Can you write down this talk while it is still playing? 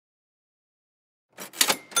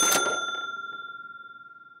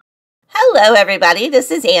Hello everybody, this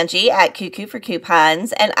is Angie at Cuckoo for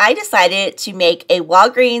Coupons, and I decided to make a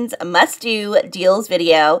Walgreens must-do deals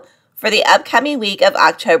video for the upcoming week of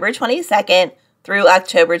October 22nd through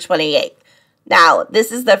October 28th. Now,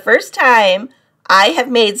 this is the first time I have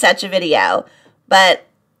made such a video, but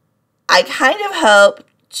I kind of hope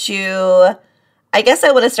to, I guess I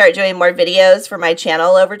want to start doing more videos for my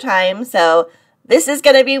channel over time, so this is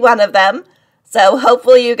going to be one of them. So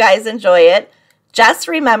hopefully you guys enjoy it. Just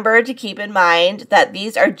remember to keep in mind that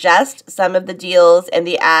these are just some of the deals in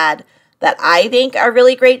the ad that I think are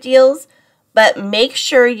really great deals, but make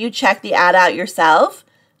sure you check the ad out yourself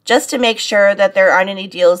just to make sure that there aren't any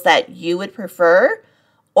deals that you would prefer,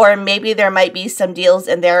 or maybe there might be some deals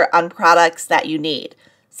in there on products that you need.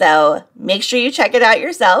 So make sure you check it out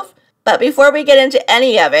yourself. But before we get into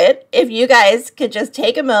any of it, if you guys could just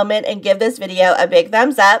take a moment and give this video a big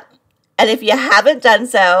thumbs up, and if you haven't done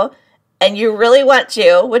so, and you really want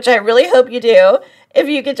to, which I really hope you do, if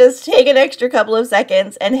you could just take an extra couple of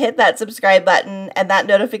seconds and hit that subscribe button and that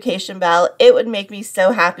notification bell, it would make me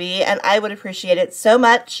so happy and I would appreciate it so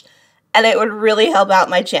much, and it would really help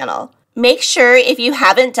out my channel. Make sure, if you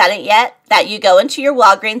haven't done it yet, that you go into your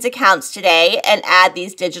Walgreens accounts today and add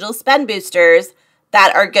these digital spend boosters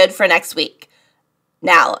that are good for next week.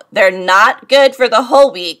 Now, they're not good for the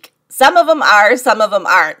whole week. Some of them are, some of them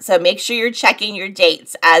aren't, so make sure you're checking your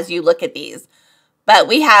dates as you look at these. But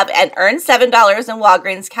we have an earn $7 in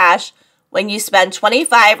Walgreens cash when you spend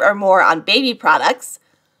 $25 or more on baby products,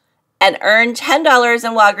 and earn $10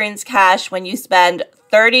 in Walgreens cash when you spend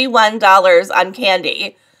 $31 on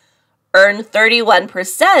candy, earn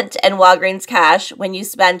 31% in Walgreens cash when you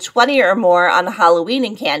spend $20 or more on Halloween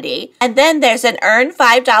and candy. And then there's an earn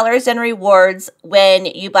 $5 in rewards when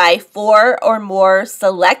you buy 4 or more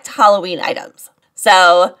select Halloween items.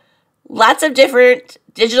 So lots of different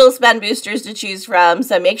digital spend boosters to choose from,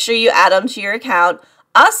 so make sure you add them to your account.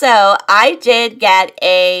 Also, I did get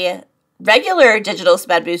a regular digital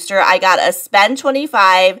spend booster. I got a spend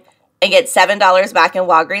 $25 and get $7 back in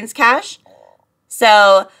Walgreens cash.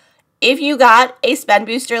 So if you got a spend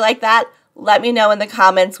booster like that, let me know in the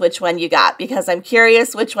comments which one you got, because I'm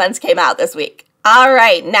curious which ones came out this week. All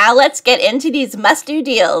right, now let's get into these must-do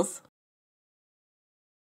deals.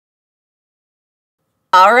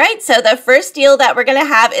 All right, so the first deal that we're going to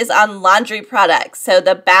have is on laundry products. So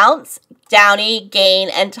the Bounce, Downy, Gain,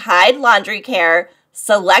 and Tide Laundry Care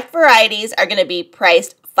select varieties are going to be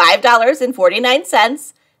priced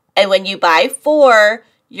 $5.49, and when you buy 4,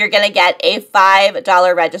 you're going to get a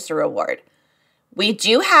 $5 register reward. We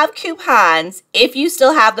do have coupons if you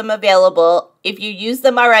still have them available. If you use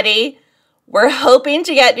them already, we're hoping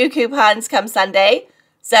to get new coupons come Sunday.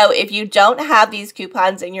 So if you don't have these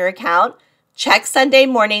coupons in your account, check Sunday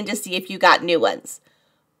morning to see if you got new ones.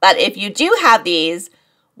 But if you do have these,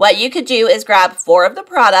 what you could do is grab 4 of the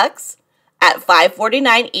products at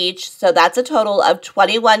 $5.49 each. So that's a total of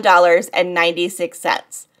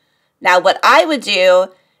 $21.96. Now what I would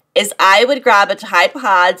do is I would grab a Tide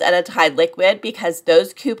Pods and a Tide Liquid because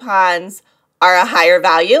those coupons are a higher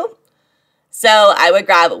value. So I would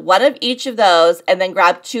grab 1 of each of those and then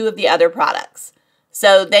grab 2 of the other products.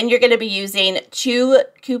 So then you're going to be using 2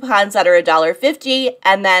 coupons that are $1.50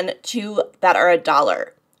 and then 2 that are $1.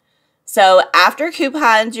 So after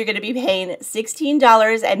coupons, you're going to be paying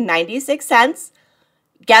 $16.96.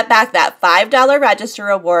 Get back that $5 register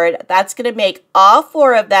reward. That's going to make all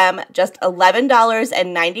 4 of them just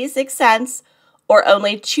 $11.96 or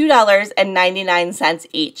only $2.99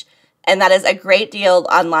 each. And that is a great deal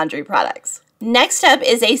on laundry products. Next up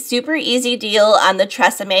is a super easy deal on the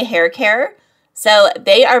Tresemme hair care. So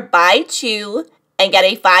they are buy 2 and get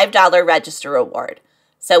a $5 register reward.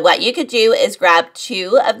 So what you could do is grab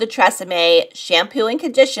 2 of the Tresemme shampoo and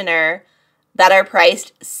conditioner that are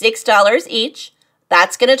priced $6 each.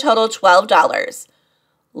 That's going to total $12.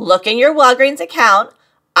 Look in your Walgreens account.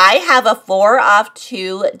 I have a 4 off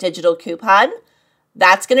 2 digital coupon.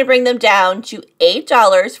 That's going to bring them down to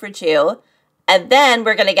 $8 for 2. And then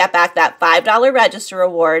we're going to get back that $5 register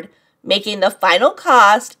reward, making the final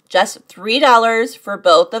cost just $3 for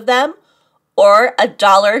both of them or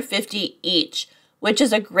 $1.50 each, which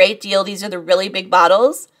is a great deal. These are the really big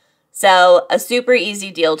bottles. So a super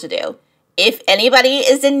easy deal to do. If anybody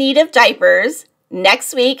is in need of diapers,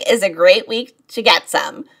 next week is a great week to get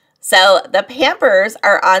some. So the Pampers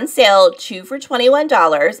are on sale 2 for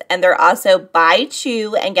 $21, and they're also buy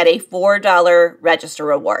 2 and get a $4 register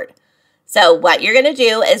reward. So what you're going to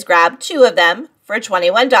do is grab 2 of them for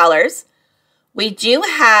 $21. We do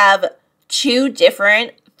have 2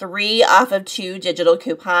 different 3 off of 2 digital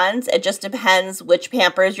coupons. It just depends which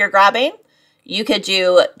Pampers you're grabbing. You could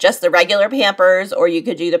do just the regular Pampers, or you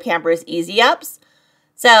could do the Pampers Easy Ups.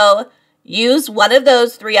 So use one of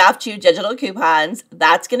those 3 off 2 digital coupons.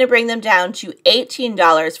 That's going to bring them down to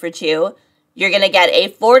 $18 for 2. You're going to get a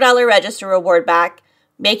 $4 register reward back,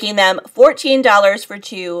 making them $14 for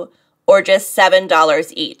 2, or just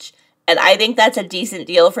 $7 each. And I think that's a decent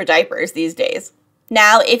deal for diapers these days.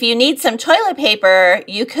 Now, if you need some toilet paper,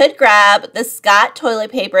 you could grab the Scott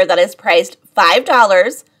toilet paper that is priced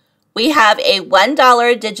 $5. We have a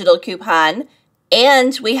 $1 digital coupon,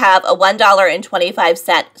 and we have a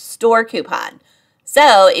 $1.25 store coupon.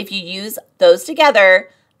 So if you use those together,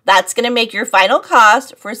 that's going to make your final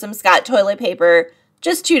cost for some Scott toilet paper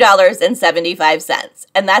just $2.75,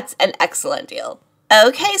 and that's an excellent deal.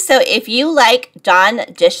 Okay, so if you like Dawn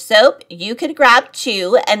dish soap, you could grab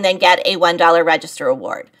 2 and then get a $1 register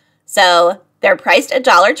reward. So they're priced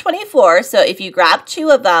 $1.24, so if you grab 2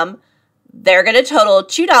 of them, they're going to total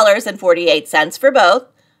 $2.48 for both.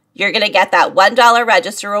 You're going to get that $1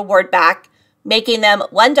 register reward back, making them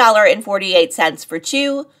 $1.48 for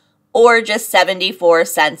 2, or just 74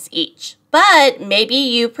 cents each. But maybe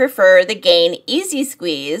you prefer the Gain Easy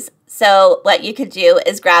Squeeze, so what you could do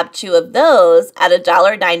is grab 2 of those at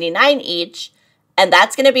 $1.99 each, and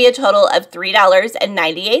that's going to be a total of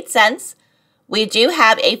 $3.98. We do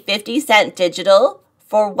have a 50-cent digital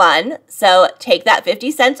for 1, so take that 50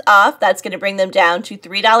 cents off. That's going to bring them down to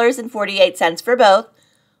 $3.48 for both.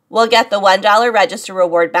 We'll get the $1 register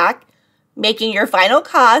reward back, making your final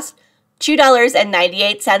cost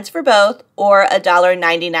 $2.98 for both, or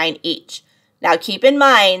 $1.99 each. Now keep in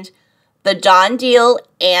mind, the Dawn deal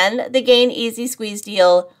and the Gain Easy Squeeze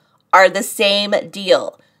deal are the same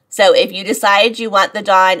deal. So if you decide you want the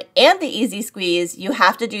Dawn and the Easy Squeeze, you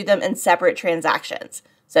have to do them in separate transactions.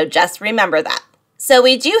 So just remember that. So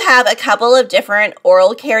we do have a couple of different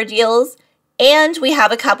oral care deals, and we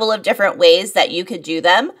have a couple of different ways that you could do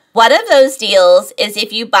them. One of those deals is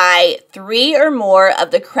if you buy 3 or more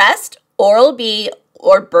of the Crest, Oral-B,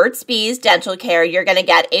 or Burt's Bees dental care, you're going to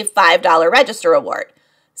get a $5 register reward.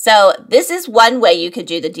 So this is one way you could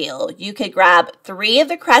do the deal. You could grab 3 of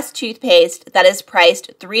the Crest toothpaste that is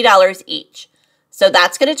priced $3 each. So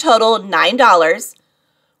that's going to total $9.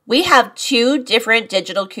 We have 2 different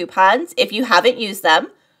digital coupons if you haven't used them.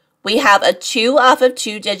 We have a 2 off of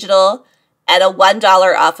 2 digital and a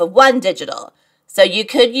 $1 off of 1 digital. So you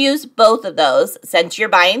could use both of those since you're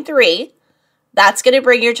buying 3. That's going to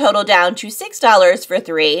bring your total down to $6 for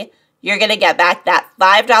 3. You're going to get back that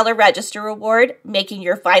 $5 register reward, making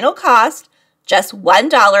your final cost just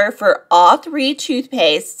 $1 for all 3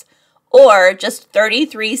 toothpastes, or just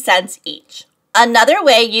 33 cents each. Another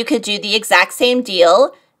way you could do the exact same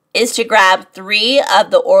deal is to grab 3 of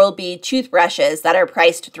the Oral-B toothbrushes that are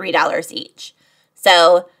priced $3 each.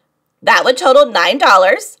 So that would total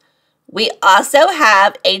 $9. We also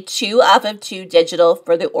have a 2 off of 2 digital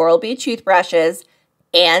for the Oral-B toothbrushes,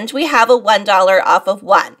 and we have a $1 off of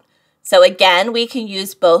 1. So again, we can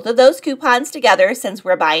use both of those coupons together since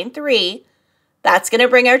we're buying 3. That's going to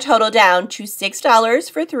bring our total down to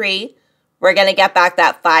 $6 for 3. We're going to get back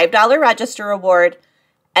that $5 register reward.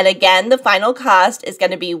 And again, the final cost is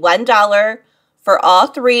going to be $1 for all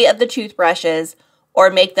 3 of the toothbrushes, or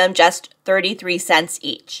make them just 33 cents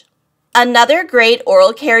each. Another great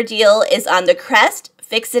oral care deal is on the Crest,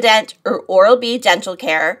 Fixodent, or Oral-B dental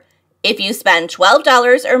care. If you spend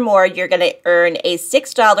 $12 or more, you're going to earn a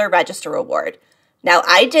 $6 register reward. Now,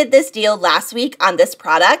 I did this deal last week on this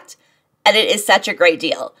product, and it is such a great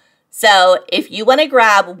deal. So if you want to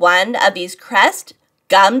grab one of these Crest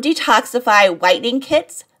Gum Detoxify Whitening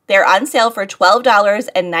Kits, they're on sale for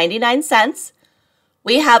 $12.99.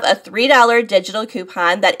 We have a $3 digital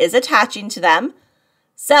coupon that is attaching to them.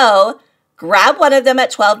 So grab one of them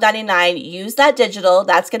at $12.99, use that digital.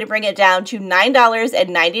 That's going to bring it down to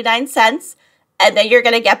 $9.99, and then you're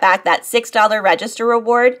going to get back that $6 register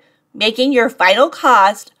reward, making your final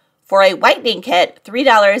cost for a whitening kit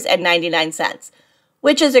 $3.99,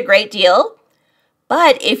 which is a great deal.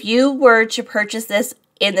 But if you were to purchase this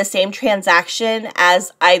in the same transaction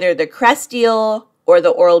as either the Crest deal or the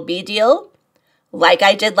Oral-B deal, like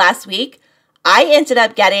I did last week, I ended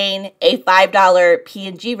up getting a $5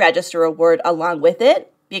 P&G register reward along with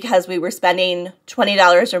it because we were spending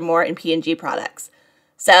 $20 or more in P&G products.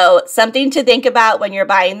 So something to think about when you're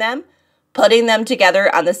buying them. Putting them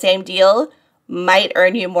together on the same deal might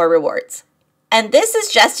earn you more rewards. And this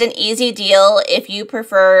is just an easy deal if you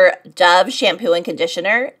prefer Dove shampoo and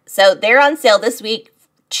conditioner. So they're on sale this week,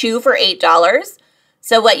 2 for $8.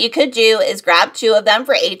 So what you could do is grab 2 of them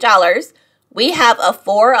for $8. We have a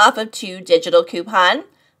 4 off of 2 digital coupon,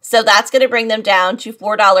 so that's going to bring them down to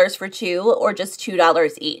 $4 for 2, or just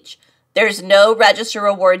 $2 each. There's no register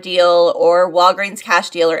reward deal or Walgreens cash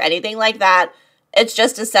deal or anything like that. It's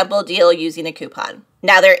just a simple deal using a coupon.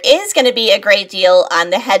 Now, there is going to be a great deal on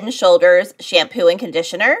the Head & Shoulders shampoo and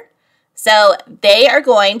conditioner. So they are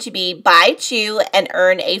going to be buy 2 and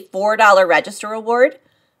earn a $4 register reward.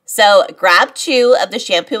 So grab 2 of the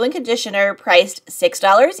shampoo and conditioner priced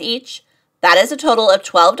 $6 each. That is a total of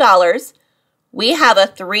 $12. We have a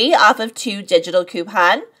 3 off of 2 digital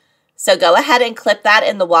coupon. So go ahead and clip that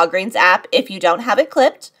in the Walgreens app if you don't have it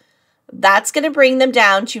clipped. That's going to bring them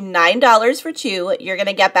down to $9 for 2. You're going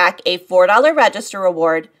to get back a $4 register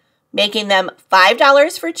reward, making them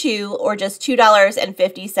 $5 for 2 or just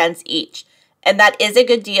 $2.50 each. And that is a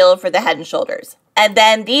good deal for the Head & Shoulders. And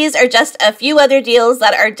then these are just a few other deals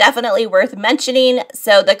that are definitely worth mentioning.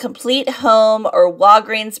 So the Complete Home or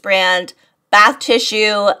Walgreens brand bath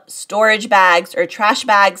tissue, storage bags, or trash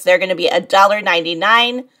bags, they're going to be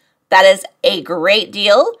 $1.99. That is a great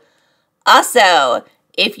deal. Also,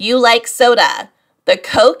 if you like soda, the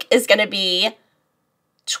Coke is going to be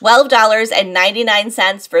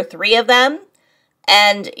 $12.99 for 3 of them.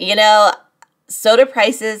 And, you know, soda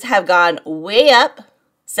prices have gone way up.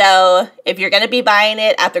 So if you're going to be buying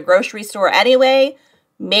it at the grocery store anyway,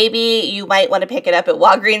 maybe you might want to pick it up at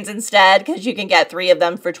Walgreens instead because you can get 3 of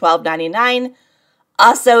them for $12.99.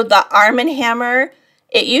 Also, the Arm & Hammer,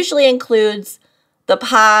 it usually includes the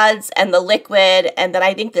pods and the liquid and then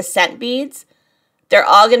I think the scent beads. They're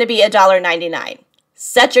all going to be $1.99.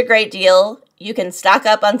 Such a great deal. You can stock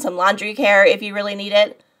up on some laundry care if you really need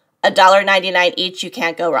it. $1.99 each, you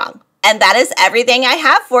can't go wrong. And that is everything I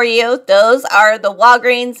have for you. Those are the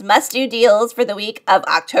Walgreens must-do deals for the week of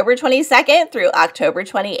October 22nd through October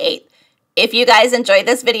 28th. If you guys enjoyed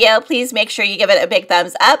this video, please make sure you give it a big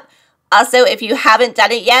thumbs up. Also, if you haven't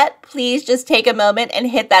done it yet, please just take a moment and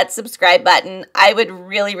hit that subscribe button. I would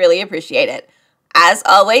really, really appreciate it. As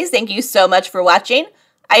always, thank you so much for watching.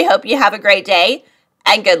 I hope you have a great day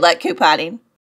and good luck couponing.